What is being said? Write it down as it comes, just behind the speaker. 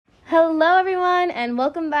Hello, everyone, and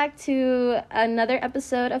welcome back to another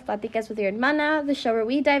episode of Platicas with Your Hermana, the show where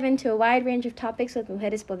we dive into a wide range of topics with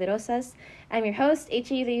mujeres poderosas. I'm your host,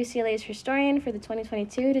 H.E., the UCLA's historian for the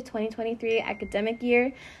 2022 to 2023 academic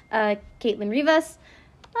year, Caitlin Rivas.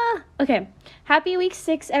 Okay. Happy week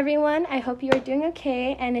 6, everyone. I hope you are doing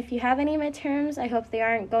okay, and if you have any midterms, I hope they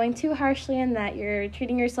aren't going too harshly and that you're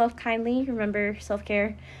treating yourself kindly. Remember,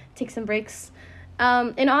 self-care, take some breaks.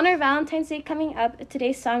 In honor of Valentine's Day coming up,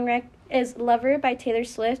 today's song rec is Lover by Taylor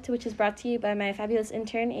Swift, which is brought to you by my fabulous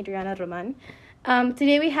intern, Adriana Roman.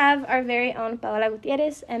 Today we have our very own Paola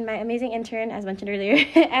Gutierrez and my amazing intern, as mentioned earlier,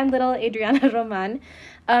 and little Adriana Roman.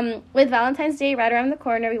 With Valentine's Day right around the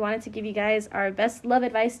corner, we wanted to give you guys our best love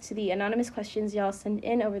advice to the anonymous questions y'all send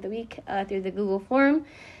in over the week through the Google form.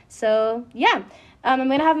 So, yeah. I'm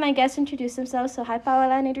going to have my guests introduce themselves. So, hi,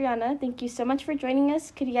 Paola and Adriana. Thank you so much for joining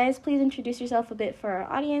us. Could you guys please introduce yourself a bit for our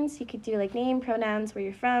audience? You could do, name, pronouns, where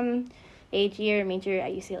you're from, age, year, major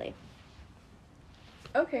at UCLA.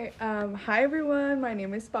 Okay, hi, everyone. My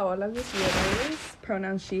name is Paola Gutierrez,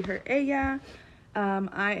 pronouns she, her, ella.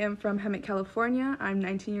 I am from Hemet, California. I'm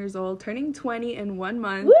 19 years old, turning 20 in 1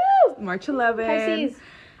 month. Woo! March 11th. Pisces.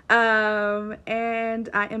 And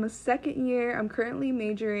I am a second year. I'm currently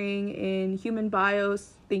majoring in human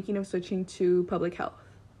bios, thinking of switching to public health.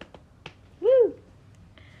 Woo!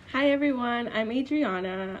 Hi everyone, I'm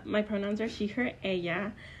Adriana. My pronouns are she, her,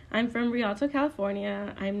 ella. I'm from Rialto,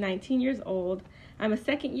 California. I'm 19 years old. I'm a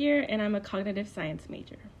second year and I'm a cognitive science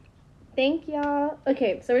major. Thank y'all.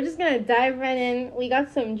 Okay, so we're just going to dive right in. We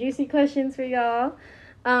got some juicy questions for y'all.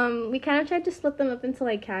 We kind of tried to split them up into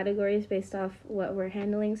categories based off what we're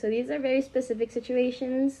handling. So these are very specific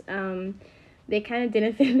situations. They kind of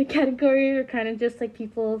didn't fit in the category. They're kind of just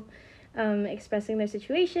people expressing their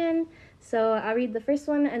situation. So I'll read the first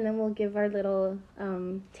one and then we'll give our little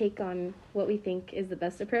take on what we think is the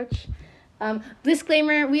best approach.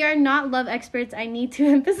 Disclaimer, we are not love experts. I need to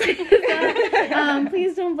emphasize that.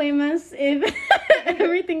 Please don't blame us if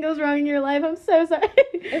everything goes wrong in your life. I'm so sorry.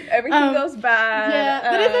 If everything goes bad.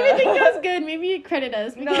 Yeah, but if everything goes good, maybe you credit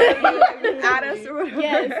us. No, add us or whatever.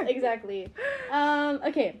 Yes, exactly.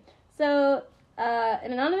 Okay, so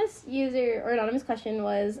an anonymous user or anonymous question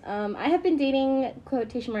was, I have been dating,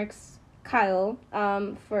 quotation marks, Kyle,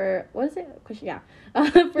 for, what is it? Question, yeah.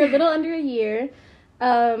 For a little under a year.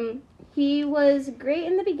 He was great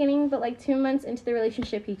in the beginning, but 2 months into the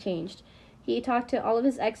relationship, he changed. He talked to all of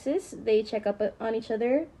his exes. They check up on each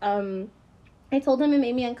other. I told him it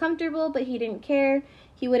made me uncomfortable, but he didn't care.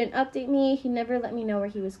 He wouldn't update me. He never let me know where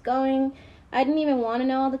he was going. I didn't even want to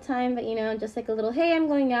know all the time, but, just a little, hey, I'm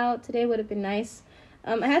going out. Today would have been nice.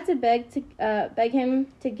 I had to beg him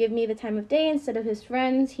to give me the time of day instead of his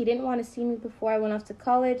friends. He didn't want to see me before I went off to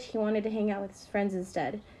college. He wanted to hang out with his friends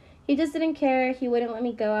instead. He just didn't care. He wouldn't let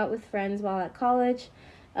me go out with friends while at college.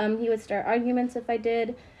 He would start arguments if I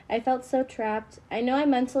did. I felt so trapped. I know I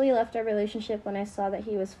mentally left our relationship when I saw that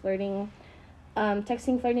he was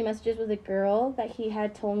texting flirty messages with a girl that he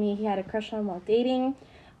had told me he had a crush on while dating.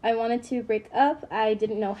 I wanted to break up. I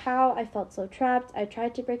didn't know how. I felt so trapped. I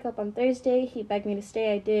tried to break up on Thursday. He begged me to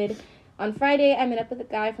stay. I did. On Friday, I met up with a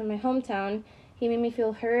guy from my hometown. He made me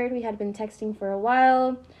feel heard. We had been texting for a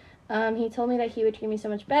while. He told me that he would treat me so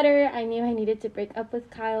much better. I knew I needed to break up with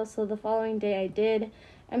Kyle, so the following day I did.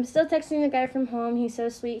 I'm still texting the guy from home. He's so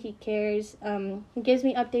sweet. He cares. He gives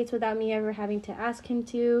me updates without me ever having to ask him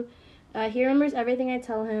to. He remembers everything I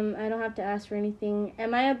tell him. I don't have to ask for anything.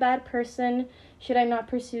 Am I a bad person? Should I not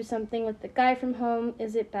pursue something with the guy from home?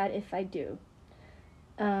 Is it bad if I do?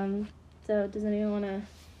 So does anyone want to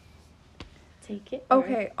take it?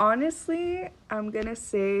 Okay, honestly, I'm gonna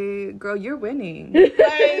say, girl, you're winning.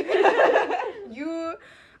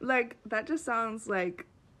 That just sounds like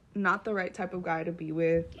not the right type of guy to be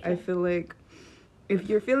with. I feel like if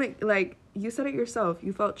you're feeling you said it yourself,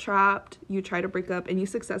 you felt trapped, you tried to break up and you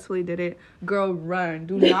successfully did it, girl, run.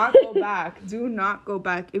 Do not go back. Do not go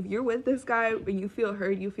back. If you're with this guy and you feel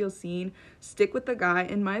heard, you feel seen, stick with the guy.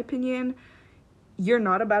 In my opinion, you're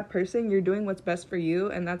not a bad person. You're doing what's best for you.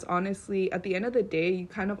 And that's honestly, at the end of the day, you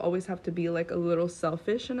kind of always have to be a little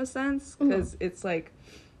selfish in a sense, because it's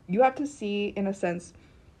you have to see, in a sense,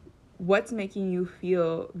 what's making you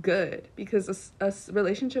feel good, because a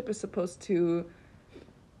relationship is supposed to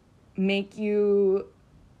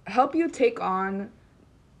help you take on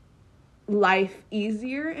life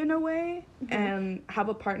easier in a way, and have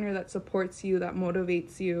a partner that supports you, that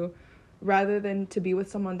motivates you, rather than to be with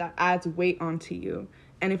someone that adds weight onto you.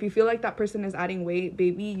 And if you feel like that person is adding weight,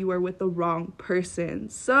 baby, you are with the wrong person.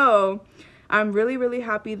 So I'm really, really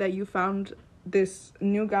happy that you found this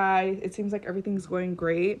new guy. It seems like everything's going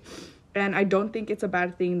great. And I don't think it's a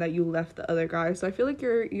bad thing that you left the other guy. So I feel like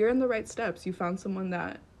you're in the right steps. You found someone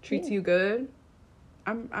that treats you good.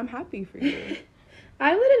 I'm happy for you.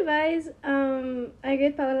 I would advise, I agree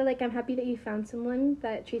with Paola, like, I'm happy that you found someone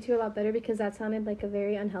that treats you a lot better, because that sounded like a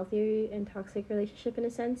very unhealthy and toxic relationship in a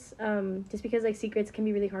sense, just because, like, secrets can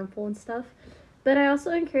be really harmful and stuff. But I also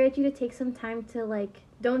encourage you to take some time to, like,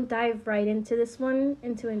 don't dive right into this one,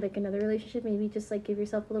 into, like, another relationship. Maybe just, like, give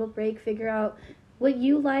yourself a little break, figure out what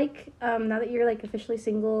you like, now that you're, like, officially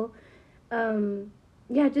single.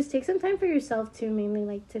 Yeah, just take some time for yourself too, mainly,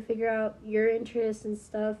 like, to figure out your interests and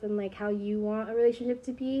stuff, and, like, how you want a relationship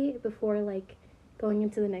to be before, like, going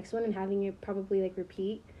into the next one and having it probably, like,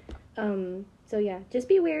 repeat. So yeah, just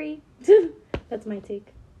be wary. That's my take.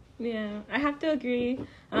 Yeah, I have to agree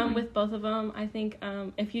with both of them. I think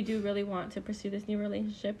if you do really want to pursue this new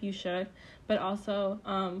relationship, you should, but also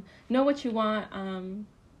know what you want.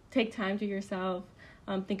 Take time to yourself.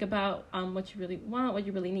 Think about what you really want, what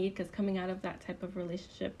you really need, because coming out of that type of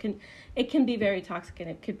relationship can be very toxic, and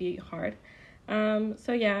it could be hard.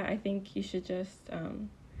 So yeah, I think you should just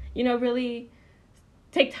really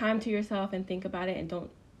take time to yourself and think about it, and don't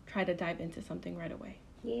try to dive into something right away.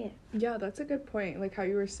 Yeah, that's a good point. Like how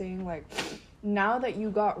you were saying, like, now that you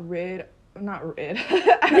got not rid.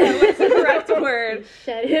 What's the correct word?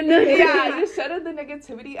 Shedding. Yeah, just shedding the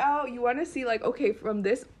negativity out. You want to see, like, okay, from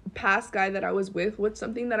this past guy that I was with, what's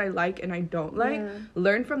something that I like and I don't like? Yeah.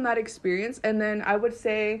 Learn from that experience. And then I would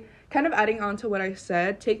say, kind of adding on to what I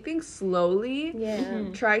said, take things slowly. Yeah.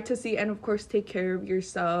 Mm-hmm. Try to see, and of course, take care of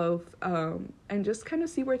yourself. And just kind of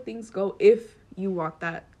see where things go if you want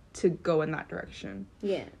that to go in that direction.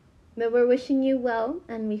 Yeah. But we're wishing you well,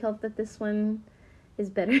 and we hope that this one is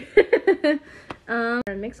better. We're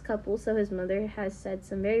a mixed couple, so his mother has said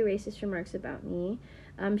some very racist remarks about me.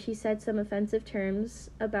 She said some offensive terms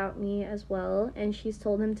about me as well, and she's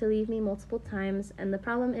told him to leave me multiple times, and the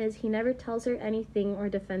problem is he never tells her anything or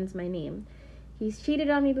defends my name. He's cheated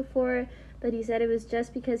on me before, but he said it was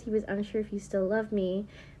just because he was unsure if he still loved me.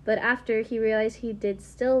 But after, he realized he did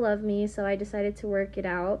still love me, so I decided to work it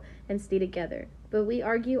out and stay together. But we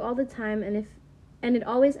argue all the time, and it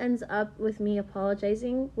always ends up with me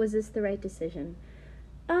apologizing. Was this the right decision?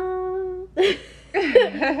 I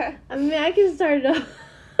mean, I can start it off.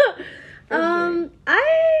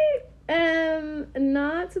 I am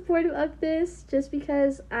not supportive of this, just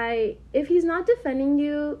because if he's not defending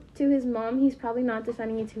you to his mom, he's probably not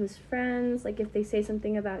defending you to his friends. Like, if they say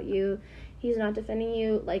something about you, he's not defending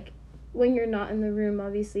you, like, when you're not in the room,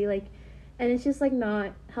 obviously, like, and it's just, like,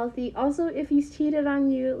 not healthy. Also, if he's cheated on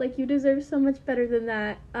you, like, you deserve so much better than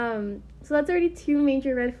that. So that's already 2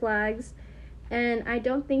 major red flags, and I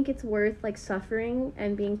don't think it's worth, like, suffering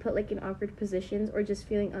and being put, like, in awkward positions, or just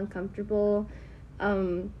feeling uncomfortable,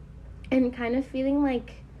 and kind of feeling,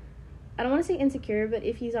 like, I don't want to say insecure, but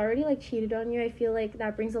if he's already, like, cheated on you, I feel like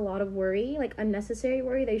that brings a lot of worry, like, unnecessary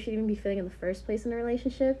worry that you shouldn't even be feeling in the first place in a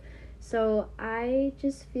relationship. So I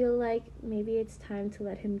just feel like maybe it's time to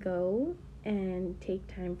let him go and take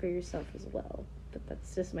time for yourself as well. But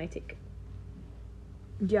that's just my take.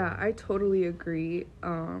 Yeah, I totally agree.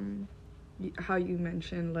 How you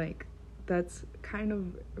mentioned, like, that's kind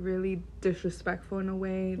of really disrespectful in a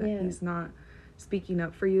way that he's not speaking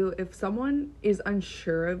up for you. If someone is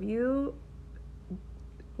unsure of you,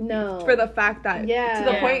 for the fact that,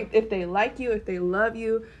 to the point, if they like you, if they love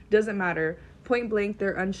you, doesn't matter. Point blank,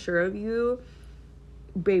 they're unsure of you,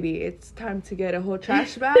 baby, it's time to get a whole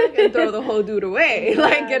trash bag and throw the whole dude away.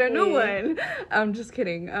 Exactly. Like, get a new one. I'm just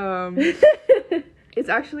kidding. It's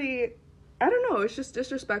actually, I don't know, it's just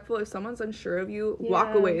disrespectful. If someone's unsure of you,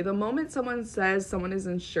 walk away. The moment someone says someone is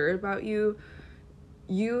unsure about you,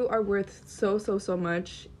 you are worth so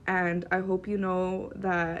much, and I hope you know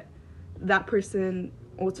that that person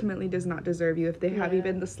ultimately does not deserve you. If they have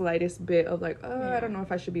even the slightest bit of, like, I don't know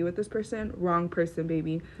if I should be with this person, wrong person,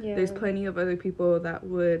 baby. There's plenty of other people that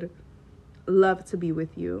would love to be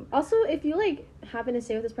with you. Also, if you, like, happen to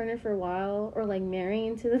stay with this partner for a while, or, like, marry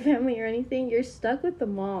into the family or anything, you're stuck with the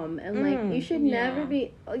mom, and like, you should never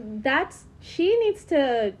be, she needs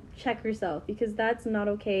to check herself, because that's not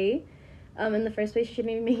okay. In the first place, she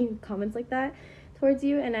shouldn't even be making comments like that towards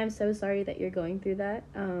you, and I'm so sorry that you're going through that.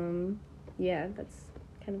 That's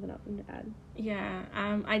kind of an option to add. Yeah,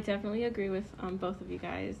 I definitely agree with both of you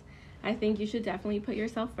guys. I think you should definitely put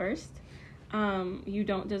yourself first. You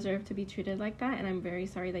don't deserve to be treated like that, and I'm very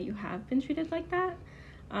sorry that you have been treated like that.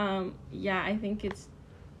 I think it's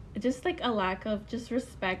just, like, a lack of just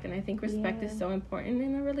respect, and I think respect is so important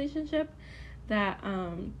in a relationship that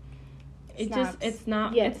it's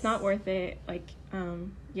not worth it. Like,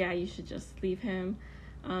 you should just leave him,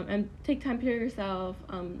 and take time for yourself.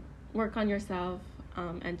 work on yourself,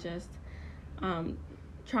 and just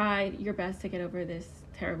try your best to get over this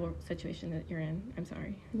terrible situation that you're in. I'm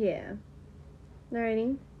sorry. Yeah.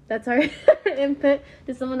 Alrighty. That's our input.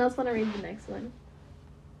 Does someone else want to read the next one?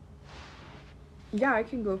 Yeah, I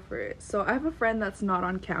can go for it. So I have a friend that's not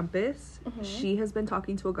on campus. Mhm. She has been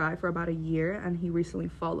talking to a guy for about a year, and he recently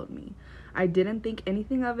followed me. I didn't think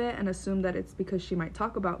anything of it and assumed that it's because she might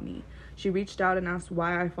talk about me. She reached out and asked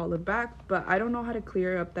why I followed back, but I don't know how to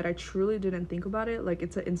clear up that I truly didn't think about it. Like,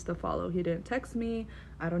 it's an insta follow. He didn't text me.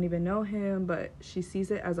 I don't even know him, but she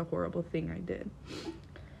sees it as a horrible thing I did.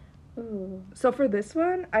 Ooh. So for this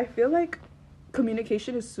one, I feel like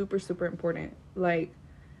communication is super, super important. Like,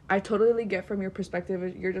 I totally get from your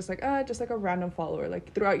perspective, you're just like a random follower.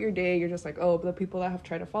 Like, throughout your day, you're just like, oh, the people that have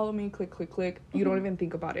tried to follow me, click, click, click. You don't even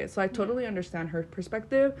think about it. So I totally understand her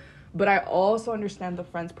perspective, but I also understand the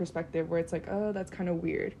friend's perspective where it's like, oh, that's kind of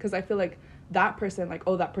weird. Because I feel like that person, like,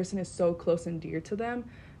 oh, that person is so close and dear to them,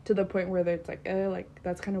 to the point where it's like, like,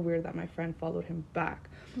 that's kind of weird that my friend followed him back.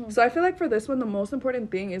 So I feel like for this one, the most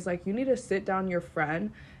important thing is, like, you need to sit down your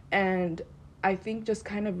friend, and I think just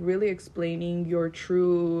kind of really explaining your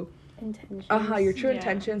true Intentions. your true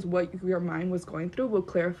intentions, what your mind was going through, will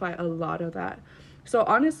clarify a lot of that. So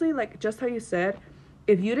honestly, like, just how you said,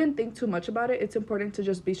 if you didn't think too much about it, it's important to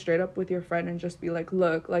just be straight up with your friend and just be like,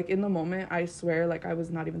 look, like, in the moment, I swear, like, I was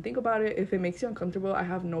not even think about it. If it makes you uncomfortable, I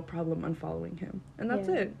have no problem unfollowing him, and that's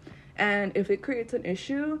it. And if it creates an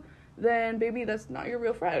issue, then baby, that's not your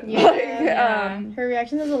real friend. Her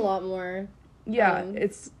reaction is a lot more.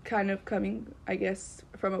 It's kind of coming, I guess,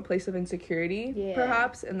 from a place of insecurity,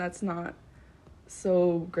 perhaps, and that's not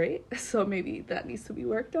so great. So maybe that needs to be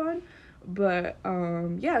worked on. But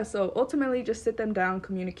so ultimately, just sit them down,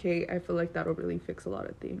 communicate. I feel like that'll really fix a lot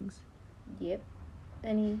of things. Yep.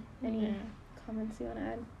 Any comments you want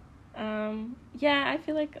to add? I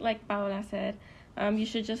feel like Paola said, you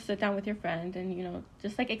should just sit down with your friend and, you know,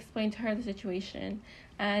 just, like, explain to her the situation.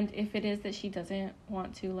 And if it is that she doesn't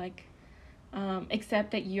want to, like,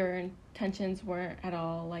 accept that your intentions weren't at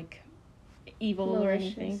all, like, evil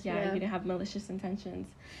malicious, or anything, you didn't have malicious intentions,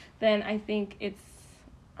 then I think it's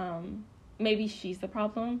maybe she's the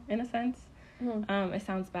problem in a sense. It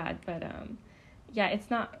sounds bad, but it's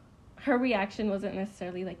not, her reaction wasn't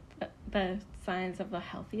necessarily like the signs of the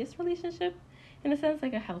healthiest relationship in a sense,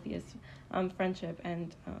 like a healthiest friendship.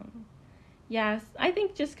 And I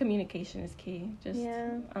think just communication is key. Just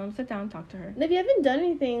sit down, talk to her. If you haven't done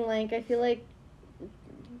anything, like, I feel like,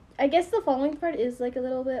 I guess the following part is, like, a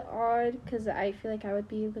little bit odd, because I feel like I would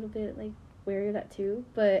be a little bit, like, wary of that too.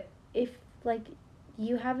 But if, like,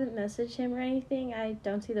 you haven't messaged him or anything, I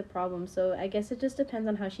don't see the problem. So I guess it just depends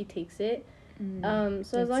on how she takes it.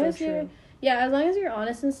 So as long as you're as long as you're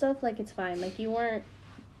honest and stuff, like, it's fine. Like, you weren't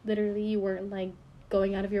like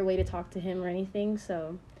going out of your way to talk to him or anything.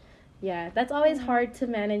 So that's always hard to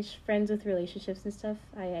manage friends with relationships and stuff.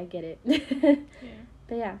 I get it.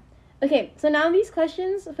 But okay, so now these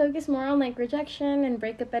questions focus more on, like, rejection and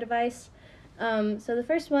breakup advice. So the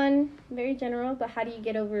first one, very general, but how do you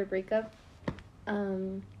get over a breakup? I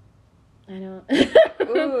know.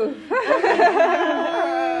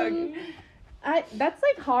 That's,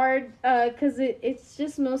 like, hard, because it's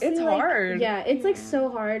just mostly, it's like, hard. Yeah, it's like so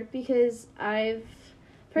hard, because I've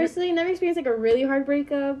personally never experienced, like, a really hard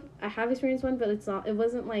breakup. I have experienced one, but it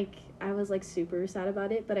wasn't like I was, like, super sad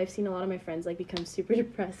about it, but I've seen a lot of my friends, like, become super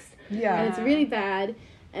depressed. And it's really bad.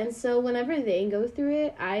 And so whenever they go through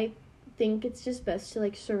it, I think it's just best to,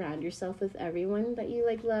 like, surround yourself with everyone that you,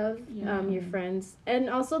 like, love, your friends. And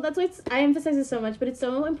also, that's why I emphasize this so much, but it's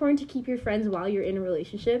so important to keep your friends while you're in a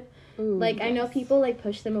relationship. I know people, like,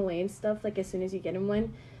 push them away and stuff, like, as soon as you get in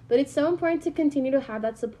one, but it's so important to continue to have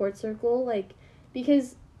that support circle, like,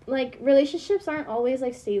 because, like, relationships aren't always,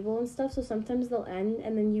 like, stable and stuff, so sometimes they'll end,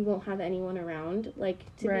 and then you won't have anyone around, like,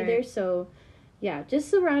 to be there. So just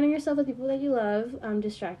surrounding yourself with people that you love,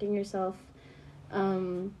 distracting yourself,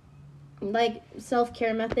 like,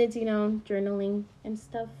 self-care methods, you know, journaling and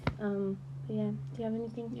stuff. Do you have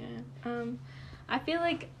anything? I feel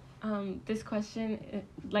like this question,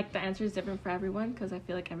 like, the answer is different for everyone, because I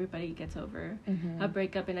feel like everybody gets over a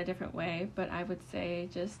breakup in a different way. But I would say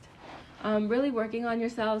just really working on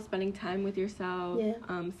yourself, spending time with yourself,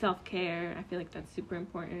 self-care. I feel like that's super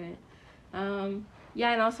important. And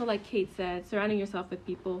also, like Kate said, surrounding yourself with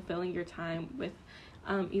people, filling your time with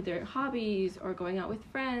either hobbies or going out with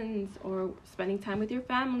friends or spending time with your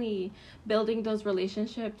family, building those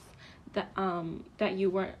relationships that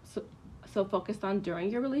you weren't so focused on during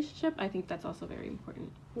your relationship. I think that's also very important.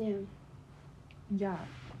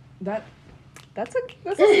 That's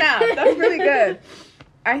a snap. That's really good.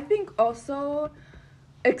 I think also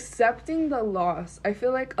accepting the loss. I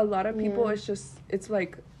feel like a lot of people, it's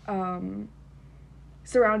like,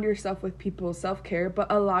 surround yourself with people, self-care,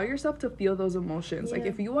 but allow yourself to feel those emotions. Like,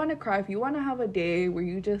 if you want to cry, if you want to have a day where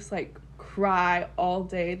you just, like, cry all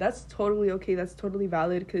day, that's totally okay. That's totally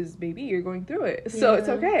valid, because, baby, you're going through it. So it's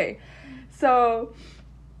okay. So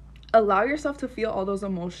allow yourself to feel all those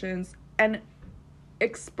emotions and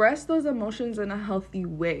express those emotions in a healthy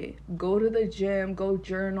way. Go to the gym, go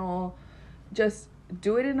journal, just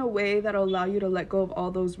do it in a way that'll allow you to let go of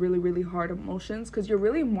all those really, really hard emotions, because you're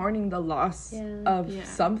really mourning the loss of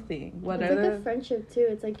something. Whatever. It's like a friendship too.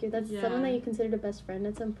 It's like that's someone that you considered a best friend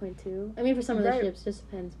at some point too. I mean, for some relationships, just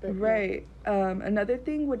depends. But another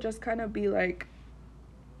thing would just kind of be like,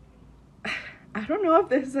 I don't know if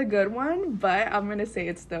this is a good one, but I'm gonna say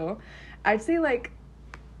it still. I'd say, like,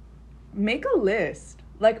 make a list.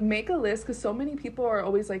 Like, make a list, because so many people are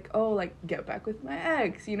always like, oh, like, get back with my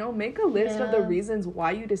ex, you know? Make a list of the reasons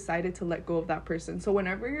why you decided to let go of that person. So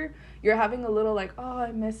whenever you're having a little, like, oh,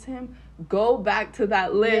 I miss him, go back to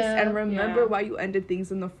that list and remember why you ended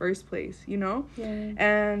things in the first place, you know?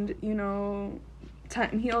 And, you know,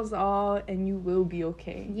 time heals all, and you will be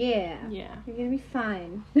okay. Yeah. You're gonna be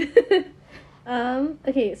fine.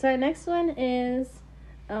 Okay, so our next one is,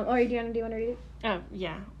 do you want to read it? Oh,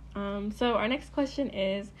 yeah. So our next question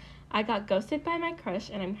is, I got ghosted by my crush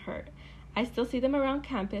and I'm hurt. I still see them around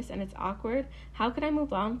campus and it's awkward. How can I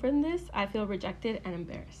move on from this? I feel rejected and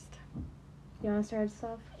embarrassed. You want to start us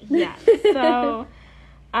off? Yeah. So,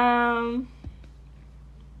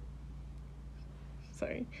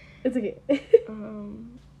 sorry. It's okay.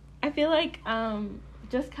 I feel like,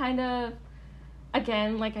 just kind of,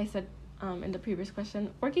 again, like I said, in the previous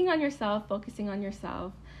question, working on yourself, focusing on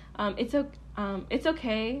yourself. It's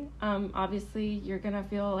okay. Obviously, you're gonna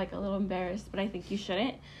feel like a little embarrassed, but I think you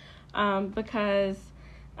shouldn't, because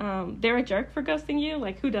they're a jerk for ghosting you.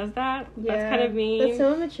 Like, who does that? Yeah, that's kind of mean. That's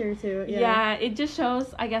so immature too. Yeah, it just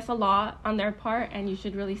shows, I guess, a lot on their part, and you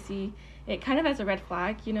should really see it kind of as a red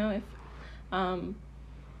flag. You know, if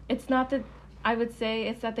it's not that. I would say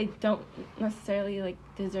it's that they don't necessarily, like,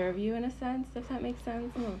 deserve you in a sense, if that makes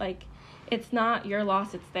sense. Like, it's not your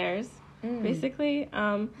loss, it's theirs, basically.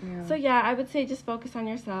 So, yeah, I would say just focus on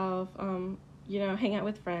yourself, you know, hang out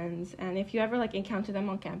with friends. And if you ever, like, encounter them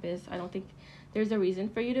on campus, I don't think there's a reason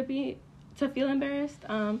for you to feel embarrassed,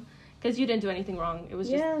 because you didn't do anything wrong. It was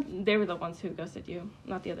just they were the ones who ghosted you,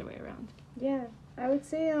 not the other way around. Yeah, I would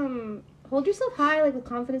say, hold yourself high, like, with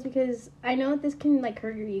confidence, because I know that this can, like,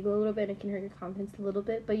 hurt your ego a little bit, and it can hurt your confidence a little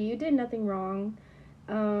bit, but you did nothing wrong.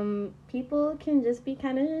 People can just be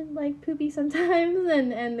kind of, like, poopy sometimes,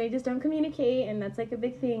 and they just don't communicate, and that's, like, a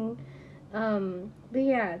big thing. But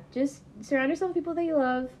yeah, just surround yourself with people that you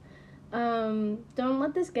love. Don't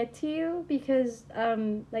let this get to you, because,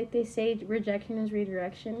 like they say, rejection is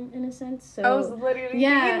redirection, in a sense, so... I was literally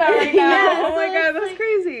thinking that right now. Oh my god, that's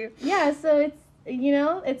crazy. Yeah, so it's, you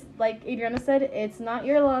know, it's like Adriana said, it's not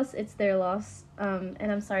your loss, it's their loss.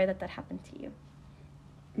 And I'm sorry that happened to you.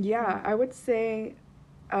 Yeah, I would say,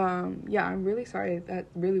 I'm really sorry. That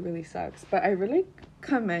really, really sucks. But I really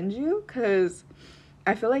commend you, because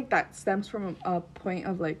I feel like that stems from a point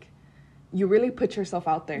of, like, you really put yourself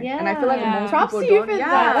out there. Yeah. And I feel like most props people to you don't. For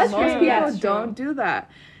that. Most people don't do that.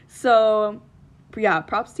 So, yeah,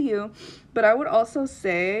 props to you. But I would also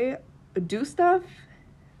say, do stuff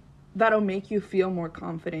that'll make you feel more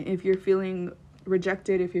confident. If you're feeling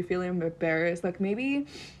rejected, if you're feeling embarrassed, like, maybe,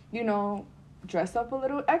 you know, dress up a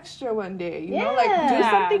little extra one day, you know, like, do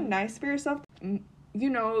something nice for yourself, you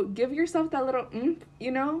know, give yourself that little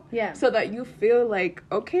you know, so that you feel like,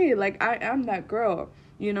 okay, like, I am that girl,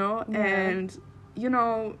 you know. And, you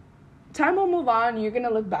know, time will move on. You're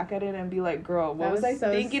gonna look back at it and be like, girl, what was I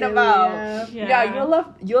thinking silly, about?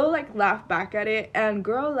 You'll like laugh back at it, and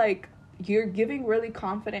girl, like, you're giving really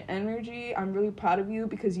confident energy. I'm really proud of you,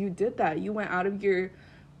 because you did that. You went out of your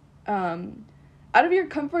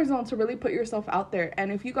comfort zone to really put yourself out there.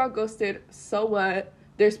 And if you got ghosted, so what?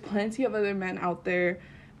 There's plenty of other men out there.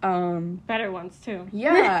 Better ones too.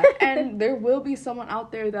 Yeah, and there will be someone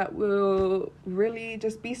out there that will really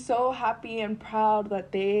just be so happy and proud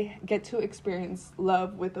that they get to experience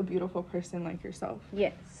love with a beautiful person like yourself.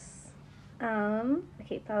 Yes.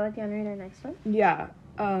 Okay, Paula, do you want to read our next one? Yeah.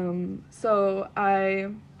 So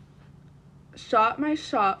I shot my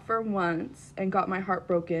shot for once and got my heart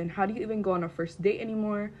broken. How do you even go on a first date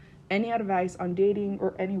anymore? Any advice on dating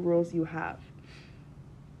or any rules you have?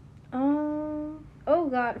 Oh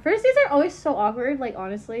god, first dates are always so awkward, like,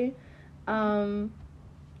 honestly. I'm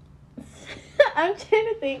trying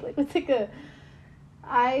to think, like, what's like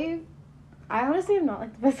I I honestly am not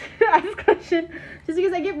like the best at this question, just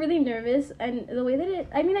because I get really nervous, and the way that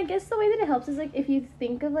I guess the way that it helps is like if you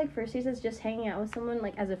think of like first dates as just hanging out with someone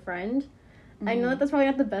like as a friend. Mm-hmm. I know that that's probably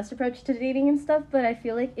not the best approach to dating and stuff, but I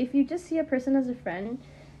feel like if you just see a person as a friend,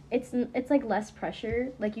 it's like less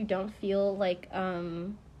pressure. Like you don't feel like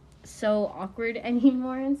so awkward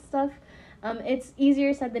anymore and stuff. It's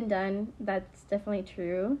easier said than done. That's definitely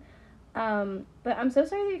true. But I'm so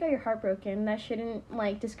sorry that you got your heart broken. That shouldn't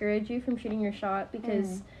like discourage you from shooting your shot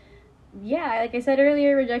because yeah, like I said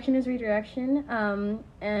earlier, rejection is redirection.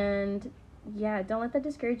 And yeah, don't let that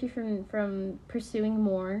discourage you from pursuing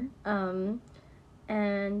more.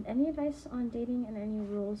 And any advice on dating and any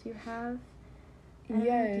rules you have?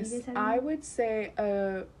 Yes, I would say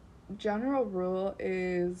a general rule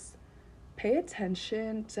is pay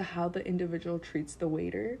attention to how the individual treats the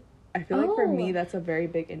waiter. I feel like for me that's a very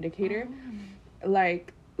big indicator.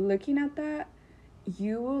 Like looking at that,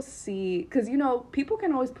 you will see, because you know people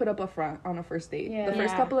can always put up a front on a first date. The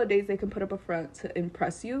first couple of days they can put up a front to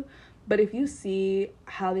impress you, but if you see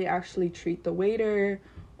how they actually treat the waiter,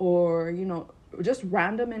 or you know just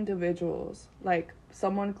random individuals, like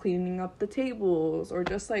someone cleaning up the tables, or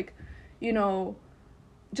just like, you know,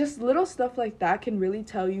 just little stuff like that can really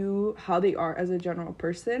tell you how they are as a general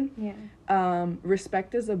person.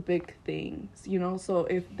 Respect is a big thing, you know, so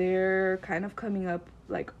if they're kind of coming up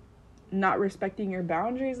like not respecting your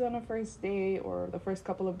boundaries on a first date or the first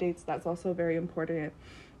couple of dates, that's also very important.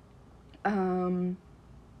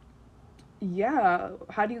 Yeah,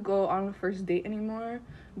 how do you go on a first date anymore?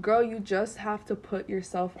 Girl, you just have to put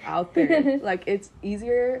yourself out there. Like, it's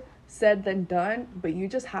easier said than done, but you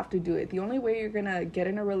just have to do it. The only way you're gonna get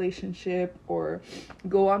in a relationship or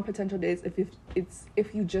go on potential dates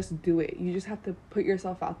if you just do it. You just have to put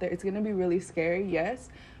yourself out there. It's gonna be really scary, yes,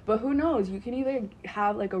 but who knows? You can either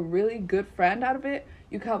have like a really good friend out of it,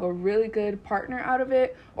 you can have a really good partner out of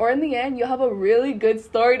it, or in the end you'll have a really good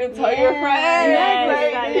story to tell your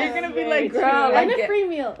friends. You're gonna be like, girl, and a free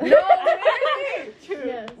meal. No, really? True.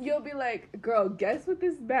 Yes. You'll be like, girl, guess what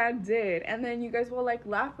this man did, and then you guys will like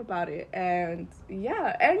laugh about it, and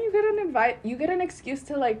yeah, and you get an excuse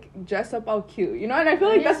to like dress up all cute, you know, and I feel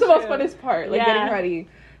like that's the most funnest part, like getting ready.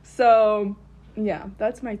 So yeah,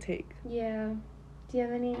 that's my take. Yeah. Do you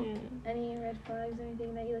have any red flags or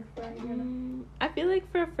anything that you look for? I feel like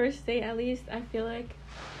for a first date, at least, I feel like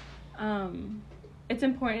it's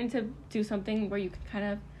important to do something where you can kind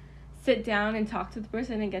of sit down and talk to the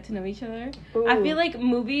person and get to know each other. Ooh. I feel like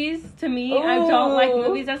movies, to me, I don't like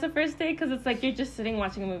movies as a first date because it's like you're just sitting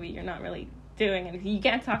watching a movie. You're not really doing anything. You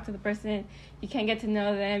can't talk to the person. You can't get to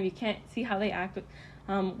know them. You can't see how they act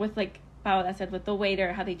with like Bao that said with the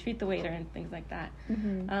waiter, how they treat the waiter and things like that.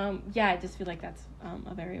 I just feel like that's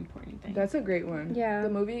a very important thing. That's a great one. Yeah. The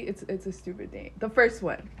movie, it's a stupid date. The first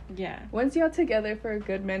one. Yeah. Once y'all together for a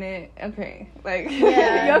good minute, okay, like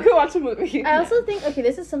y'all can watch a movie. I also think, okay,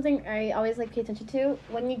 this is something I always like pay attention to.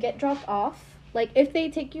 When you get dropped off, like if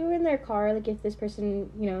they take you in their car, like if this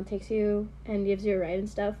person, you know, takes you and gives you a ride and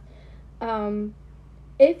stuff,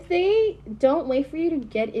 if they don't wait for you to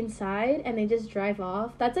get inside and they just drive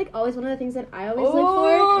off, that's like always one of the things that I always look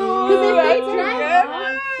for. Because if they drive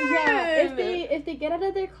off, if they get out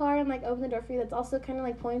of their car and like open the door for you, that's also kind of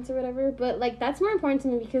like points or whatever. But like that's more important to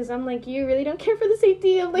me because I'm like, you really don't care for the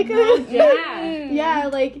safety of like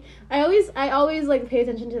like I always like pay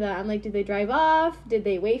attention to that. I'm like, did they drive off? Did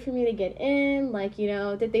they wait for me to get in? Like, you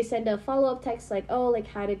know, did they send a follow-up text like, oh, like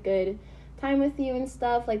had a good time with you and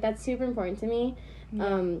stuff? Like that's super important to me.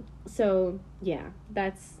 So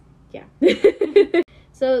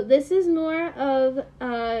So this is more of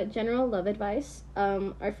general love advice.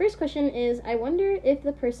 Our first question is, I wonder if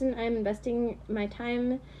the person I'm investing my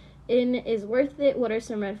time in is worth it. What are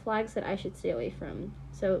some red flags that I should stay away from?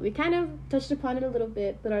 So we kind of touched upon it a little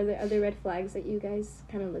bit, but are there other red flags that you guys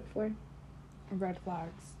kind of look for? Red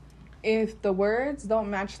flags. If the words don't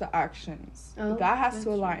match the actions, that has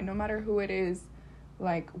to align, no matter who it is.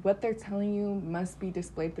 Like, what they're telling you must be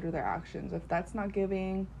displayed through their actions. If that's not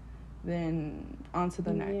giving, then on to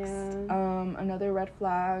the next. Another red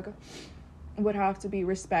flag would have to be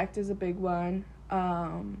respect is a big one.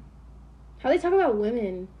 How they talk about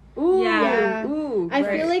women. Ooh, yeah. Ooh, I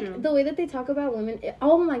feel like the way that they talk about women,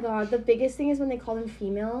 oh my god, the biggest thing is when they call them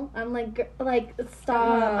female. I'm like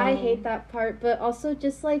stop. I hate that part. But also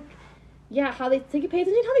just like, yeah, how they pay attention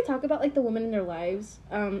to how they talk about like the women in their lives.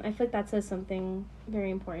 I feel like that says something very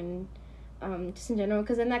important, just in general,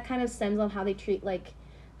 because then that kind of stems on how they treat like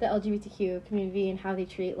the LGBTQ community and how they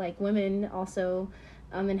treat like women also,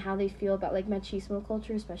 and how they feel about like machismo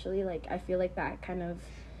culture, especially. Like I feel like that kind of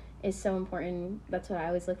is so important. That's what I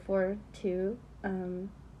always look for too. Do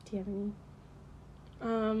you have any?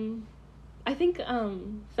 I think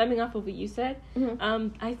stemming off of what you said,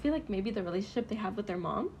 Mhm. I feel like maybe the relationship they have with their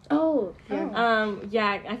mom. Oh, Yeah.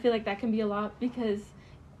 Yeah, I feel like that can be a lot because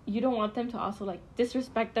you don't want them to also like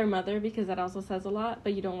disrespect their mother because that also says a lot,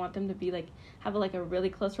 but you don't want them to be like have a really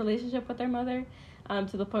close relationship with their mother,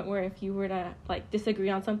 to the point where if you were to like disagree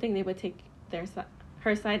on something, they would take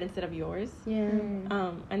her side instead of yours, yeah.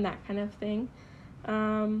 and that kind of thing.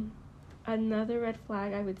 Another red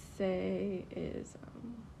flag I would say is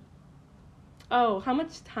how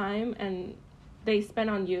much time and they spend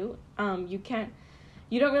on you.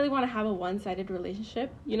 You don't really want to have a one-sided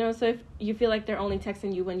relationship, you know, so if you feel like they're only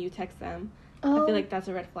texting you when you text them, I feel like that's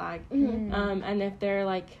a red flag. Mhm. And if they're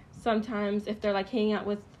like sometimes if they're like hanging out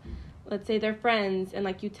with, let's say, their friends, and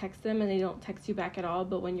like you text them and they don't text you back at all,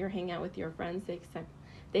 but when you're hanging out with your friends they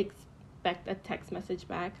expect a text message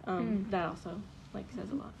back, that also like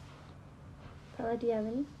says a lot. Paula, do you have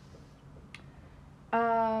any?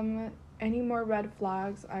 Any more red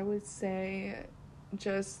flags? I would say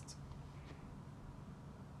just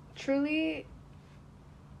truly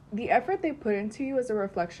the effort they put into you is a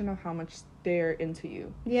reflection of how much they're into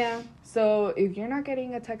you. Yeah. So if you're not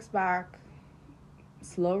getting a text back,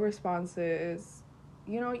 slow responses,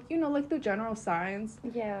 you know, like the general signs,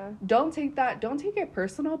 Yeah. don't take it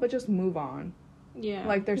personal, but just move on. Yeah.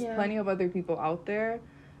 Like there's Yeah. plenty of other people out there.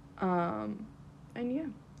 And yeah.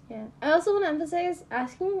 Yeah. I also want to emphasize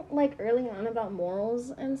asking like early on about morals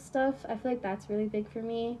and stuff. I feel like that's really big for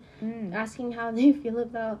me. Asking how they feel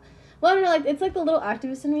about, well, I don't know, like it's like the little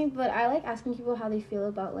activist in me, but I like asking people how they feel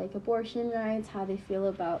about like abortion rights, how they feel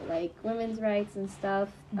about like women's rights and stuff.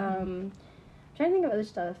 I'm trying to think of other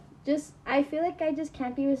stuff. Just I feel like I just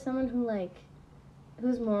can't be with someone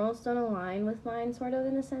whose morals don't align with mine, sort of,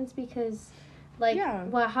 in a sense, because like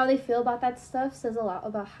how they feel about that stuff says a lot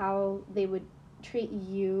about how they would treat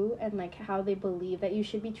you and like how they believe that you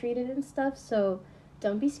should be treated and stuff. So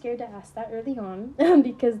don't be scared to ask that early on,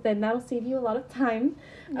 because then that'll save you a lot of time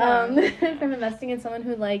from investing in someone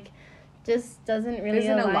who like just doesn't really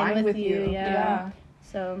Isn't align aligned with with you. you. Yeah.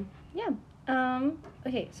 So yeah.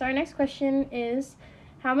 Okay, so our next question is,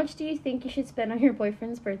 how much do you think you should spend on your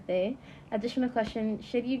boyfriend's birthday? Additional question,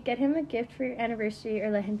 should you get him a gift for your anniversary or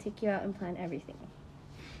let him take you out and plan everything?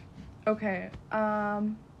 Okay.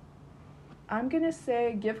 I'm gonna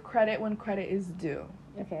say give credit when credit is due.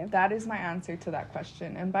 Okay. That is my answer to that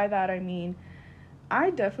question. And by that I mean, I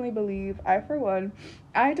definitely believe, I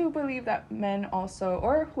do believe that men also,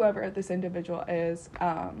 or whoever this individual is,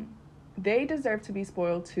 they deserve to be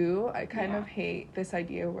spoiled too. I kind of hate this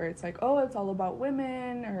idea where it's like, oh, it's all about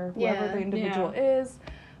women or whoever the individual is.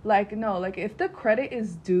 Like, no, like if the credit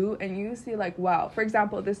is due and you see like, wow, for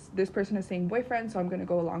example, this person is saying boyfriend, so I'm gonna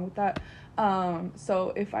go along with that.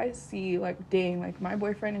 So if I see like, dang, like my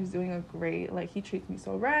boyfriend is doing a great, like he treats me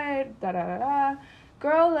so right,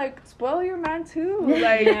 girl, like spoil your man too.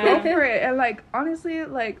 Like go for it. And like honestly,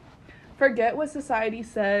 like forget what society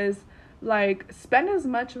says. Like spend as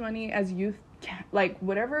much money as you can, like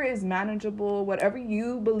whatever is manageable, whatever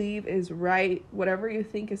you believe is right, whatever you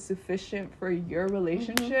think is sufficient for your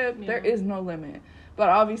relationship. There is no limit. But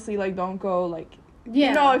obviously, like don't go like,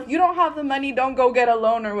 you know, if you don't have the money, don't go get a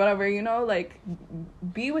loan or whatever, you know, like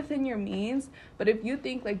be within your means. But if you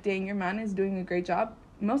think like, dang, your man is doing a great job,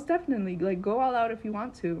 most definitely, like go all out if you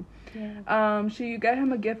want to. Should you get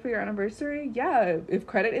him a gift for your anniversary? Yeah, if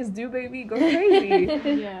credit is due, baby, go crazy.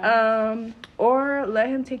 Or let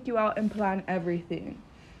him take you out and plan everything.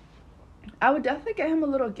 I would definitely get him a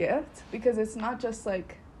little gift, because it's not just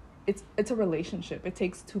like, it's a relationship. It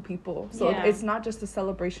takes two people, so it's not just a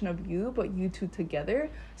celebration of you, but you two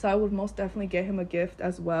together. So I would most definitely get him a gift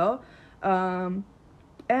as well. And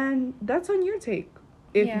that's on your take.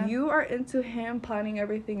 If you are into him planning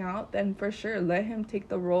everything out, then for sure let him take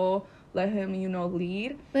the role, let him, you know,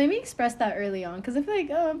 lead. Let me express that early on, because I feel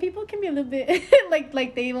like people can be a little bit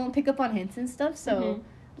like they won't pick up on hints and stuff. So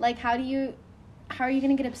like how are you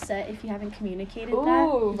gonna get upset if you haven't communicated that?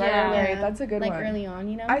 Ooh, right. That's a good one. Like early on,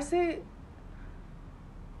 you know. I say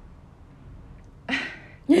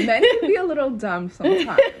men can be a little dumb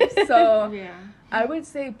sometimes. So I would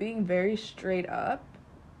say being very straight up.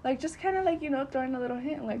 Like, just kind of, like, you know, throwing a little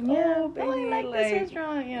hint. Like, oh, baby. Oh, I like this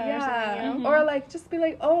restaurant. Yeah. Or, like, just be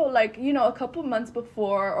like, oh, like, you know, a couple months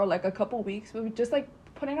before or, like, a couple weeks, we would just, like,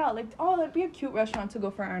 put it out. Like, oh, that'd be a cute restaurant to go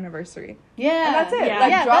for our anniversary. Yeah. And that's it. Yeah.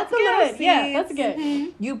 Like, drop the little seeds. Yeah, that's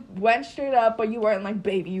good. You went straight up, but you weren't like,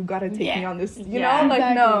 baby, you gotta take me on this. You know? Like,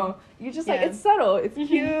 exactly. no. You just, like, it's subtle. It's cute.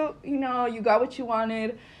 You know, you got what you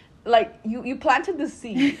wanted. Like, you planted the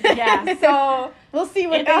seed. Yeah. So we'll see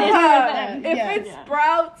what if it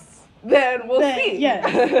sprouts, then we'll see.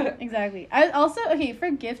 Yeah, exactly. I also, okay, for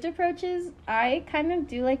gift approaches, I kind of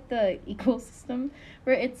do like the equal system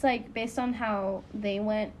where it's like based on how they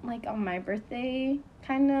went like on my birthday,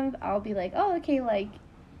 kind of. I'll be like, oh, okay, like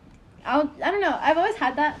I don't know. I've always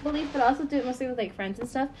had that belief, but I also do it mostly with like friends and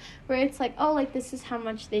stuff, where it's like, oh, like this is how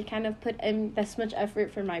much they kind of put in this much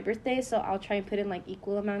effort for my birthday, so I'll try and put in like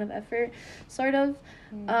equal amount of effort, sort of,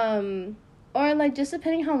 or like just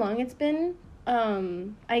depending how long it's been.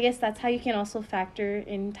 I guess that's how you can also factor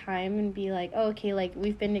in time and be like, oh, okay, like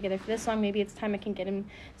we've been together for this long, maybe it's time I can get him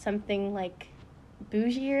something like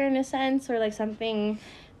bougier in a sense, or like something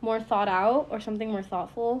more thought out or something more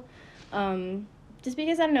thoughtful. Just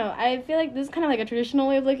because, I don't know, I feel like this is kind of like a traditional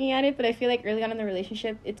way of looking at it, but I feel like early on in the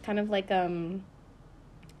relationship, it's kind of like,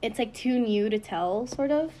 it's like too new to tell,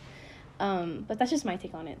 sort of. But that's just my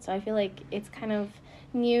take on it. So I feel like it's kind of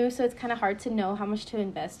new, so it's kind of hard to know how much to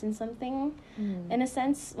invest in something, in a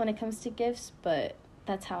sense, when it comes to gifts, but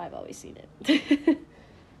that's how I've always seen it.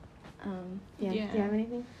 Yeah. Do you have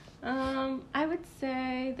anything? I would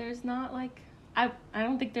say there's not like, I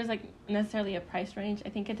don't think there's like necessarily a price range. I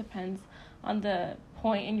think it depends on the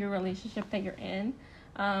point in your relationship that you're in,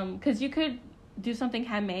 because you could do something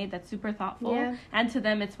handmade that's super thoughtful, and to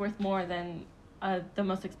them it's worth more than the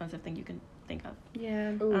most expensive thing you can think of.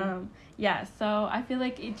 So I feel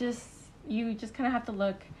like you just kind of have to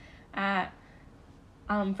look at,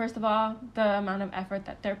 first of all, the amount of effort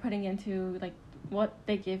that they're putting into like what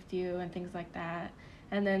they gift you and things like that,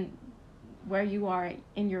 and then where you are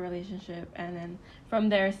in your relationship, and then from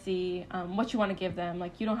there see what you want to give them.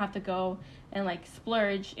 Like, you don't have to go and like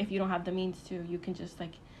splurge if you don't have the means to. You can just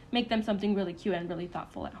like make them something really cute and really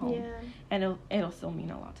thoughtful at home, and it'll still mean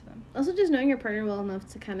a lot to them. Also, just knowing your partner well enough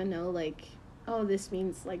to kind of know like, oh, this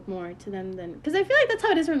means like more to them than, because I feel like that's how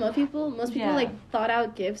it is for most people. Most people like thought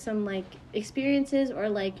out gifts and like experiences or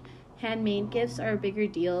like handmade gifts are a bigger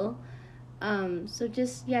deal. So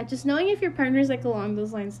just knowing if your partner's like along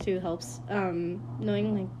those lines too helps.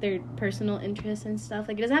 Knowing like their personal interests and stuff.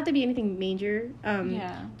 Like, it doesn't have to be anything major.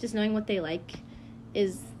 Just knowing what they like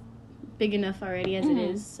is big enough already as it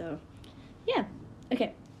is. So, yeah.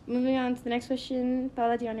 Okay, moving on to the next question.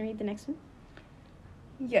 Paula, do you want to read the next one?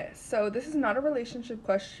 Yes, so this is not a relationship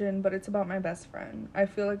question, but it's about my best friend. I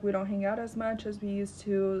feel like we don't hang out as much as we used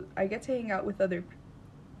to. I get to hang out with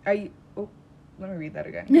let me read that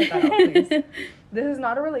again. Cut that out, please. This is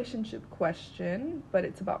not a relationship question, but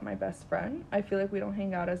it's about my best friend. I feel like we don't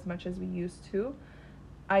hang out as much as we used to.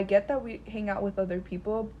 I get that we hang out with other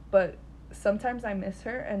people, but sometimes I miss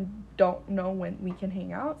her and don't know when we can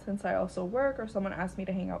hang out, since I also work or someone asked me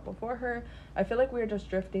to hang out before her. I feel like we're just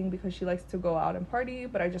drifting because she likes to go out and party,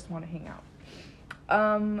 but I just want to hang out.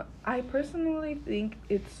 I personally think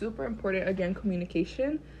it's super important, again,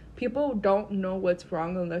 communication. People don't know what's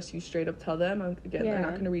wrong unless you straight up tell them. Again, they're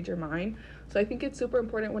not going to read your mind. So I think it's super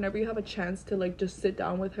important whenever you have a chance to like just sit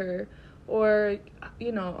down with her, or,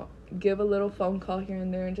 you know, give a little phone call here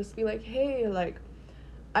and there and just be like, hey, like,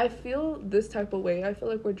 I feel this type of way. I feel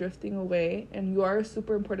like we're drifting away, and you are a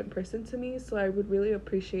super important person to me, so I would really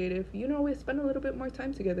appreciate if, you know, we spend a little bit more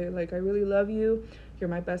time together. Like, I really love you. You're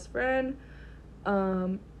my best friend.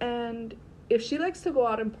 And if she likes to go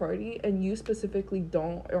out and party and you specifically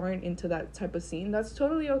aren't into that type of scene, that's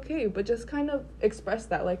totally okay. But just kind of express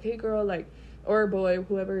that, like, hey, girl, like, or boy,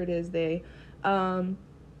 whoever it is, they,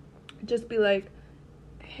 just be like,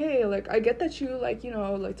 hey, like, I get that you, like, you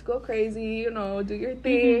know, like to go crazy, you know, do your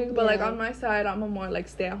thing, but, like, on my side, I'm a more, like,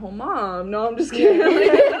 stay-at-home mom. No, I'm just kidding.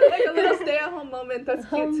 like a little stay-at-home moment, that's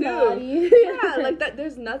cute, too. Yeah, like, that,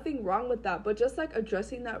 there's nothing wrong with that, but just, like,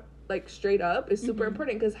 addressing that, like, straight up is super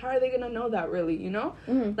important, because how are they gonna know that, really, you know?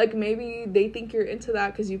 Like, maybe they think you're into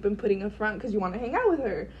that because you've been putting a front because you want to hang out with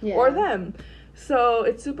her, or them. So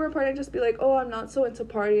it's super important to just be like, oh, I'm not so into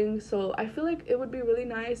partying, so I feel like it would be really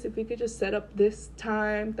nice if we could just set up this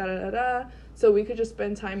time, so we could just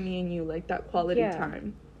spend time, me and you, like that quality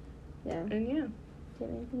time. And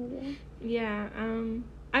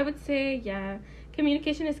I would say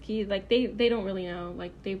communication is key. Like, they don't really know,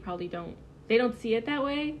 like, they probably don't see it that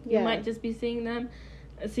way. You might just be seeing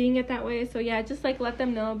it that way. So just like let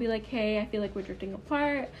them know, be like, hey, I feel like we're drifting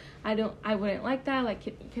apart. I wouldn't like that.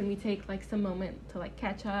 Like, can we take like some moment to like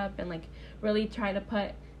catch up and like really try to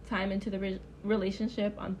put time into the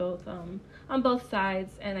relationship on both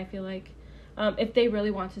sides. And I feel like if they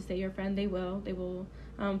really want to stay your friend, they will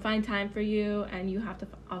find time for you, and you have to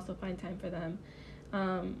also find time for them.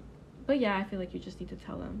 But I feel like you just need to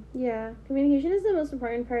tell them. Communication is the most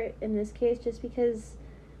important part in this case, just because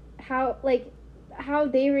how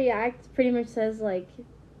they react pretty much says like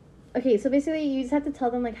okay, so basically you just have to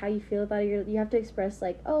tell them like how you feel about it. You have to express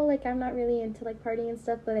like, oh, like I'm not really into like partying and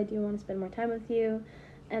stuff, but I do want to spend more time with you.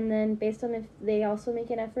 And then based on if they also make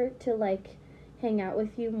an effort to like hang out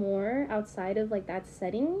with you more outside of like that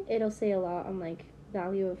setting, it'll say a lot on like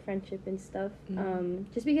value of friendship and stuff.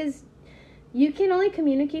 Just because you can only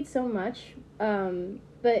communicate so much, but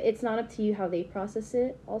it's not up to you how they process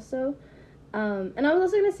it also. And I was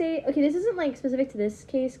also gonna say, okay, this isn't like specific to this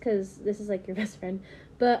case because this is like your best friend,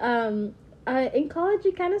 but in college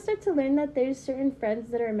you kind of start to learn that there's certain friends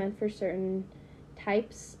that are meant for certain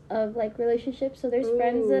types of like relationships. So there's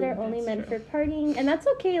friends that are only meant for partying, and that's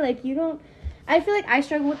okay. Like you don't. I feel like I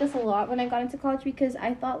struggled with this a lot when I got into college because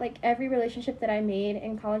I thought like every relationship that I made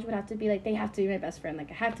in college would have to be like they have to be my best friend.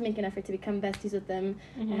 Like I have to make an effort to become besties with them.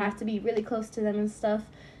 I have to be really close to them and stuff.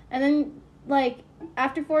 And then like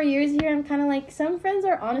after 4 years here, I'm kind of like some friends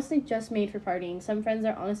are honestly just made for partying. Some friends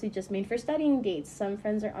are honestly just made for studying dates. Some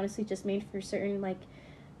friends are honestly just made for certain like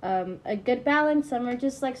a good balance. Some are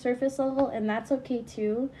just like surface level, and that's okay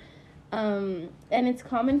too. And it's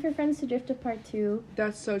common for friends to drift apart too.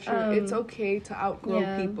 That's so true. It's okay to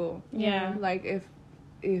outgrow people. Yeah. Like if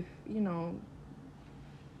you know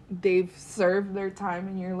they've served their time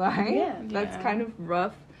in your life, that's kind of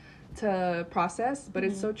rough to process, but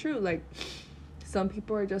it's so true. Like some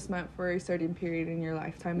people are just meant for a certain period in your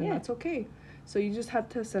lifetime, and that's okay. So you just have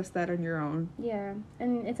to assess that on your own. Yeah,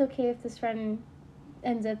 and it's okay if this friend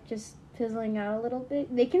ends up just fizzling out a little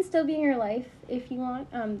bit. They can still be in your life if you want.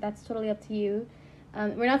 That's totally up to you.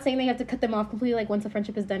 We're not saying that you have to cut them off completely. Like once a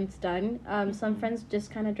friendship is done, it's done. Some friends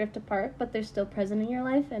just kind of drift apart, but they're still present in your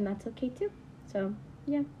life, and that's okay too. So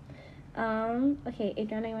yeah. Okay,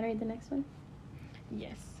 Adriana, you want to read the next one?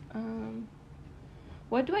 Yes.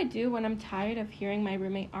 What do I do when I'm tired of hearing my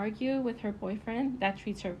roommate argue with her boyfriend that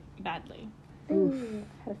treats her badly? Ooh,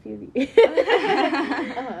 I had a few of these.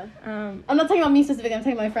 I'm not talking about me specifically. I'm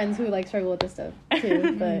talking about my friends who like struggle with this stuff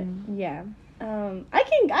too. But yeah,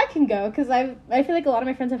 I can go because I feel like a lot of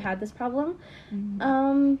my friends have had this problem.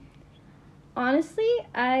 Honestly,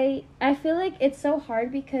 I feel like it's so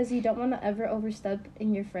hard because you don't want to ever overstep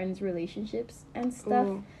in your friends' relationships and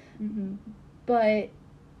stuff. But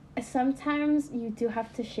sometimes you do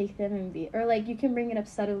have to shake them and be, or like you can bring it up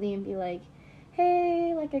subtly and be like,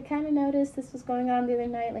 hey, like I kind of noticed this was going on the other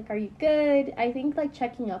night, like are you good? I think like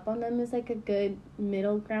checking up on them is like a good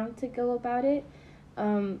middle ground to go about it,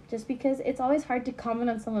 just because it's always hard to comment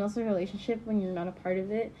on someone else's relationship when you're not a part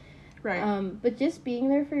of it, right? But just being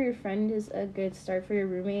there for your friend is a good start. For your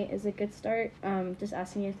roommate is a good start. Just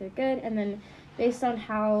asking if they're good, and then based on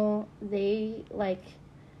how they like,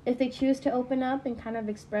 if they choose to open up and kind of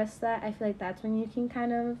express that, I feel like that's when you can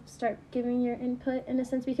kind of start giving your input in a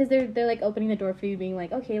sense, because they're like opening the door for you, being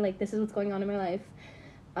like, okay, like this is what's going on in my life,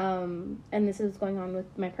 and this is what's going on with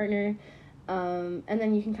my partner, and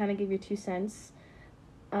then you can kind of give your 2 cents,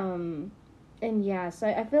 and yeah, so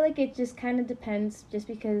I feel like it just kind of depends, just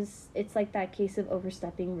because it's like that case of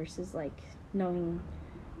overstepping versus like knowing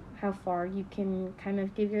how far you can kind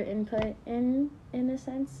of give your input in a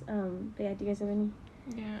sense. But yeah, do you guys have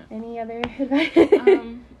any other advice?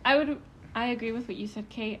 I agree with what you said,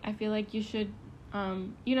 Kate. I feel like you should,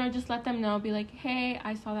 just let them know, be like, hey,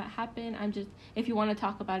 I saw that happen. If you want to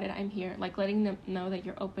talk about it, I'm here. Like letting them know that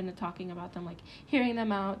you're open to talking about them, like hearing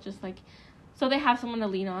them out, just like, so they have someone to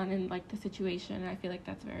lean on in like the situation. And I feel like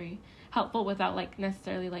that's very helpful without like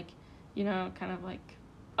necessarily like, kind of like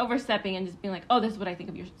overstepping and just being like, oh, this is what I think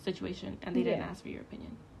of your situation. And they didn't ask for your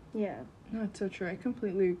opinion. Yeah. No, it's so true. I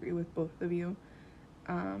completely agree with both of you.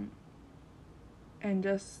 And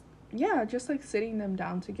just like sitting them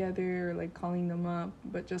down together, or like calling them up,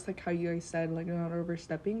 but just like how you guys said, like not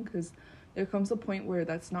overstepping, because there comes a point where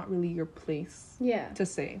that's not really your place to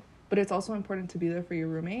say. But it's also important to be there for your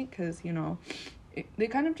roommate, because they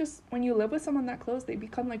kind of just, when you live with someone that close, they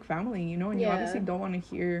become like family, and you obviously don't want to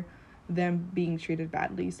hear them being treated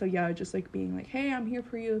badly. So just like being like, hey, I'm here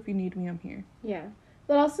for you, if you need me, I'm here.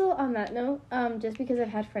 But also on that note, just because I've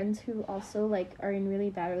had friends who also like are in really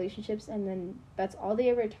bad relationships, and then that's all they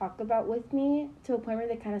ever talk about with me, to a point where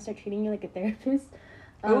they kind of start treating you like a therapist.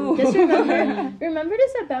 Just remember to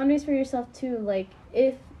set boundaries for yourself too. Like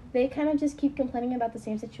if they kind of just keep complaining about the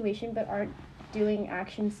same situation but aren't doing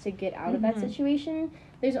actions to get out of that situation,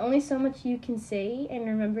 there's only so much you can say, and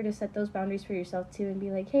remember to set those boundaries for yourself too, and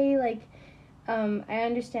be like, hey, like I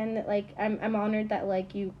understand that, like, I'm honored that,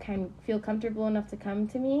 like, you can feel comfortable enough to come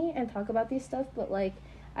to me and talk about these stuff, but, like,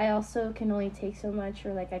 I also can only take so much,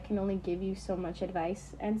 or, like, I can only give you so much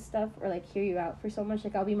advice and stuff, or, like, hear you out for so much.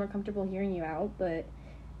 Like, I'll be more comfortable hearing you out, but,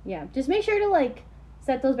 yeah, just make sure to, like,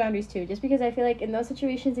 set those boundaries, too, just because I feel like in those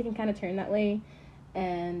situations it can kind of turn that way,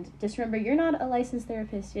 And just remember, you're not a licensed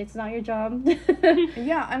therapist. It's not your job.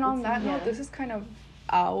 Yeah, and on that yeah. note, this is kind of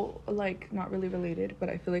out, like, not really related, but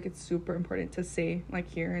I feel like it's super important to say, like,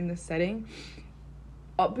 here in this setting.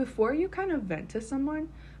 Before you kind of vent to someone,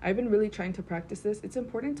 I've been really trying to practice this. It's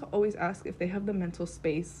important to always ask if they have the mental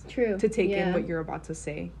space True. to take Yeah. in what you're about to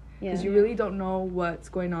say. Because Yeah. you really don't know what's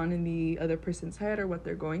going on in the other person's head or what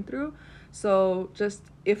they're going through. So just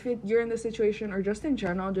if you're in this situation, or just in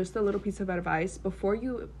general, just a little piece of advice, before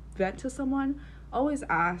you vent to someone, always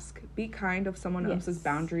ask. Be kind of someone Yes. else's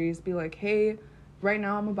boundaries. Be like, hey, right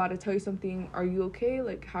now I'm about to tell you something. Are you okay?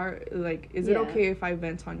 Like, how, like, is it Yeah. okay if I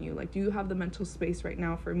vent on you? Like, do you have the mental space right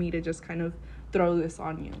now for me to just kind of throw this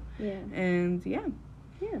on you? Yeah. And yeah.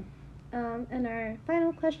 Yeah. And our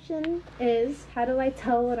final question is, how do I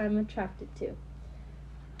tell what I'm attracted to?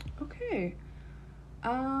 Okay.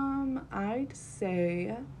 I'd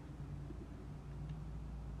say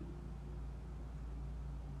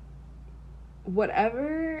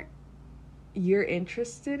whatever you're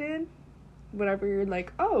interested in, whatever you're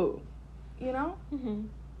like, oh, you know, Mm-hmm.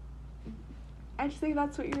 I just think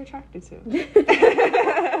that's what you're attracted to.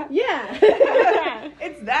 Yeah.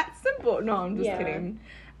 It's that simple. No, I'm just Yeah. kidding.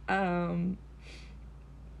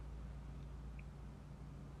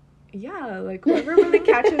 Yeah, like whoever really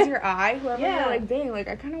catches your eye, whoever Yeah. you're like, dang, like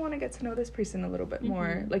I kind of want to get to know this person a little bit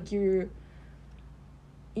more. Mhm. Like you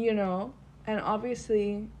know, and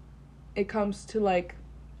obviously it comes to like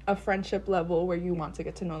a friendship level where you want to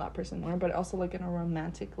get to know that person more, but also like in a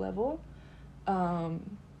romantic level.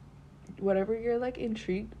 Whatever you're like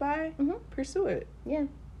intrigued by, Mhm. pursue it. Yeah.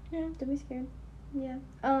 Yeah. Don't be scared. Yeah.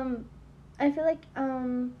 I feel like,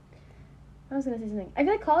 I was gonna say something. I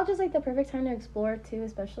feel like college is like the perfect time to explore too,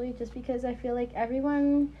 especially just because I feel like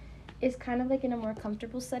everyone is kind of like in a more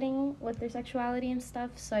comfortable setting with their sexuality and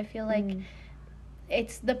stuff. So I feel like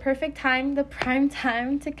it's the perfect time, the prime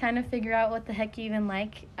time to kind of figure out what the heck you even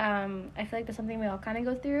like. I feel like that's something we all kind of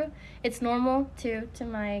go through. It's normal too, to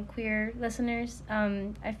my queer listeners.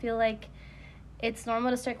 I feel like it's normal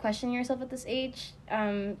to start questioning yourself at this age.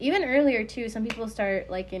 Even earlier too. Some people start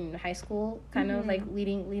like in high school, kind of like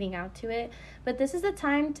leading out to it. But this is the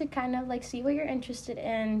time to kind of like see what you're interested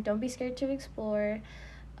in. Don't be scared to explore.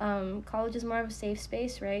 College is more of a safe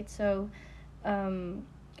space, right? So,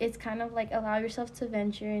 it's kind of like allow yourself to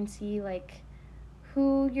venture and see like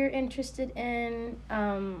who you're interested in,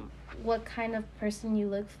 what kind of person you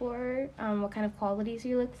look for, what kind of qualities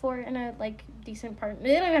you look for in a like decent partner.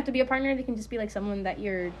 They don't even have to be a partner. They can just be like someone that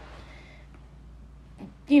you're,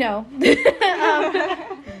 you know,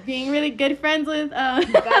 being really good friends with.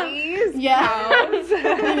 Buddies, yeah, pals.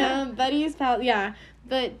 you know, buddies, pals. Yeah,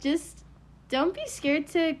 but just don't be scared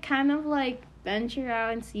to kind of like venture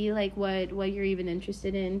out and see like what you're even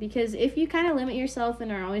interested in, because if you kind of limit yourself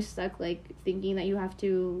and are always stuck like thinking that you have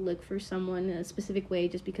to look for someone in a specific way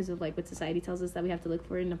just because of like what society tells us that we have to look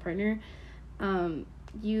for in a partner,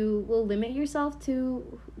 you will limit yourself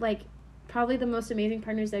to like probably the most amazing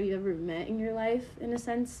partners that you've ever met in your life in a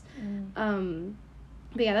sense.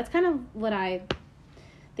 But yeah, that's kind of what I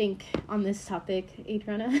think on this topic.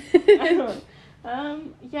 Adriana.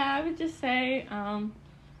 Yeah, I would just say,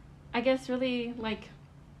 I guess really like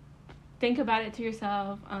think about it to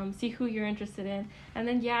yourself, see who you're interested in, and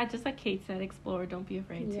then yeah, just like Kate said, explore, don't be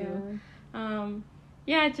afraid to.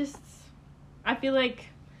 Yeah, just I feel like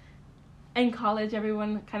in college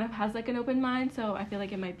everyone kind of has like an open mind, so I feel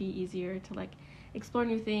like it might be easier to like explore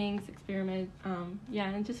new things, experiment,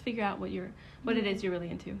 and just figure out what it is you're really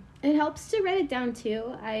into. It helps to write it down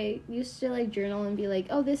too. I used to like journal and be like,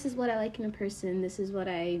 oh, this is what I like in a person, this is what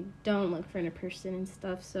I don't look for in a person and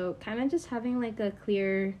stuff. So kind of just having like a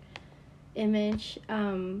clear image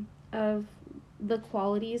of the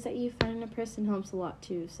qualities that you find in a person helps a lot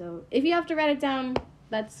too. So if you have to write it down,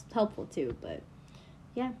 that's helpful too. But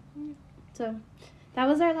yeah, so that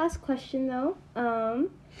was our last question though.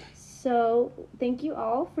 So thank you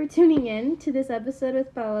all for tuning in to this episode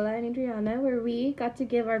with Paola and Adriana, where we got to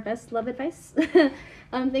give our best love advice.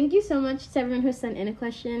 Thank you so much to everyone who sent in a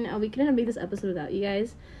question. We couldn't have made this episode without you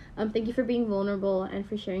guys. Thank you for being vulnerable and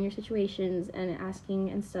for sharing your situations and asking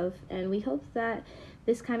and stuff. And we hope that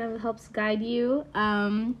this kind of helps guide you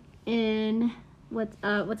in what's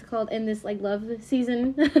it called, in this like love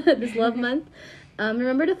season, this love month.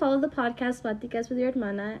 Remember to follow the podcast Platicas with Your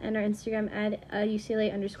Hermana and our Instagram at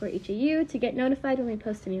UCLA_HAU to get notified when we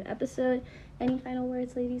post a new episode. Any final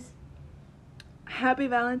words, ladies? Happy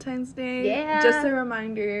Valentine's Day. Yeah. Just a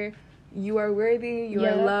reminder, you are worthy, you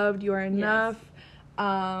are loved, you are enough.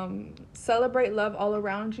 Celebrate love all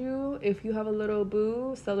around you. If you have a little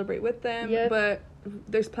boo, celebrate with them. Yep. But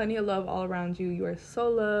there's plenty of love all around you. You are so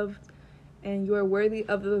loved. and you are worthy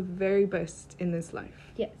of the very best in this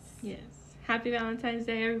life. Yes. Yes. Happy Valentine's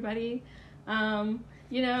Day, everybody.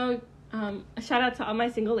 You know, a shout out to all my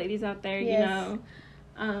single ladies out there, Yes. you know.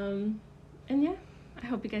 And yeah, I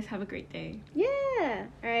hope you guys have a great day. Yeah.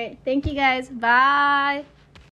 All right. Thank you guys. Bye.